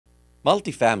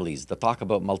Multifamilies, the talk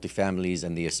about multifamilies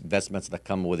and the investments that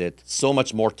come with it, so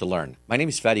much more to learn. My name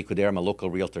is Fadi Kuder. I'm a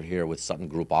local realtor here with Sutton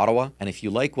Group Ottawa. And if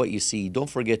you like what you see, don't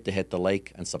forget to hit the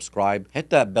like and subscribe. Hit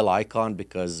that bell icon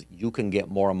because you can get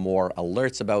more and more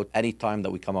alerts about any time that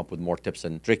we come up with more tips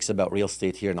and tricks about real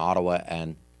estate here in Ottawa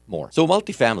and more. So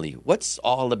multifamily, what's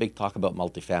all the big talk about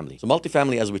multifamily? So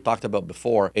multifamily, as we talked about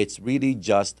before, it's really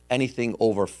just anything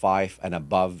over 5 and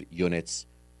above units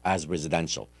as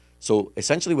residential. So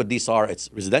essentially what these are, it's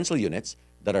residential units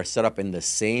that are set up in the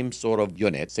same sort of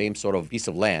unit, same sort of piece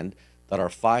of land that are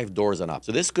 5 doors and up.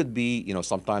 So this could be,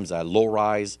 sometimes a low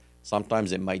rise.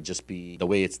 Sometimes it might just be the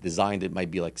way it's designed. It might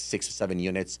be like 6 or 7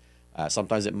 units.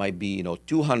 Sometimes it might be,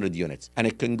 200 units, and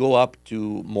it can go up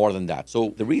to more than that.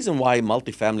 So the reason why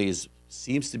multifamily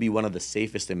seems to be one of the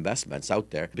safest investments out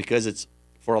there, because it's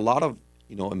for a lot of,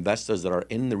 investors that are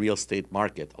in the real estate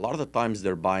market. A lot of the times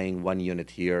they're buying one unit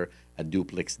here, a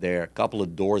duplex there, a couple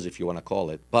of doors if you want to call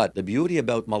it. But the beauty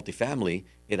about multifamily,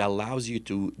 it allows you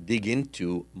to dig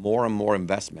into more and more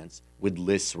investments with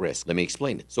less risk. Let me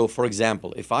explain it. So for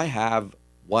example, if I have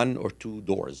 1 or 2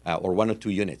 doors or 1 or 2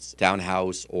 units,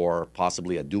 townhouse or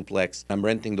possibly a duplex, I'm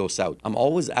renting those out. I'm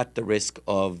always at the risk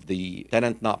of the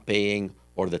tenant not paying,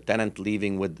 or the tenant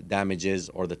leaving with damages,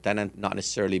 or the tenant not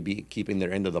necessarily keeping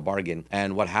their end of the bargain.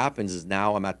 And what happens is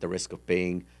now I'm at the risk of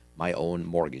paying my own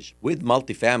mortgage. With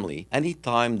multifamily,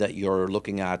 anytime that you're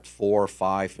looking at 4,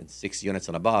 5, and 6 units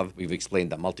and above, we've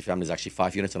explained that multifamily is actually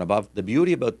 5 units and above. The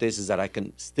beauty about this is that I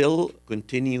can still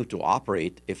continue to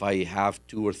operate if I have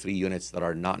 2 or 3 units that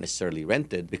are not necessarily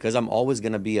rented, because I'm always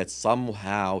going to be at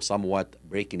somewhat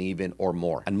breaking even or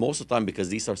more. And most of the time, because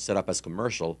these are set up as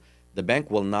commercial, the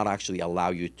bank will not actually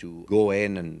allow you to go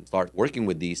in and start working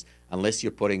with these unless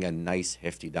you're putting a nice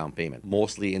hefty down payment,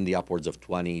 mostly in the upwards of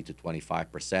 20 to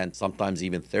 25%, sometimes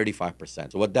even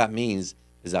 35%. So what that means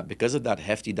is that because of that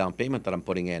hefty down payment that I'm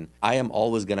putting in, I am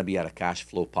always going to be at a cash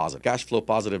flow positive. Cash flow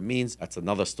positive means, that's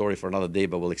another story for another day,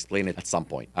 but we'll explain it at some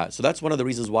point. So that's one of the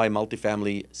reasons why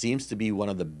multifamily seems to be one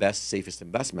of the best, safest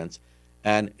investments.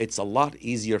 And it's a lot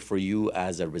easier for you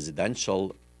as a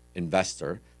residential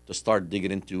investor to start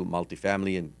digging into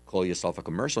multifamily and call yourself a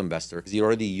commercial investor, because you're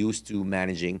already used to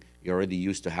managing, you're already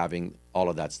used to having all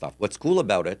of that stuff. What's cool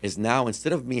about it is now,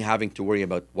 instead of me having to worry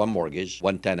about one mortgage,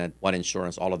 one tenant, one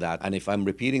insurance, all of that, and if I'm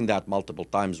repeating that multiple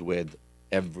times with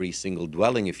every single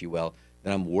dwelling, if you will,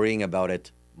 then I'm worrying about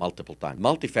it multiple times.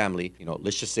 Multifamily,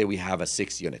 let's just say we have a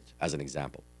 6 unit as an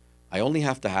example. I only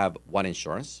have to have one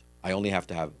insurance. I only have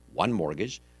to have one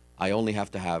mortgage. I only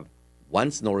have to have one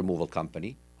snow removal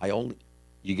company.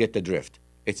 You get the drift.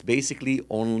 It's basically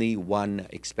only one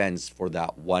expense for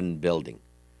that one building.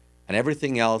 And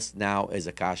everything else now is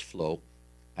a cash flow,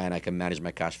 and I can manage my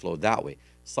cash flow that way.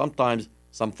 Sometimes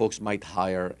some folks might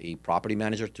hire a property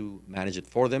manager to manage it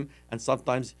for them, and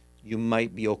sometimes you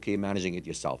might be okay managing it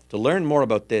yourself. To learn more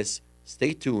about this,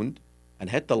 stay tuned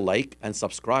and hit the like and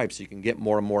subscribe so you can get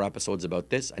more and more episodes about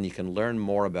this, and you can learn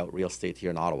more about real estate here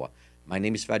in Ottawa. My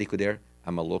name is Fadi Kuder.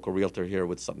 I'm a local realtor here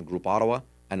with Sutton Group Ottawa,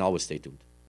 and always stay tuned.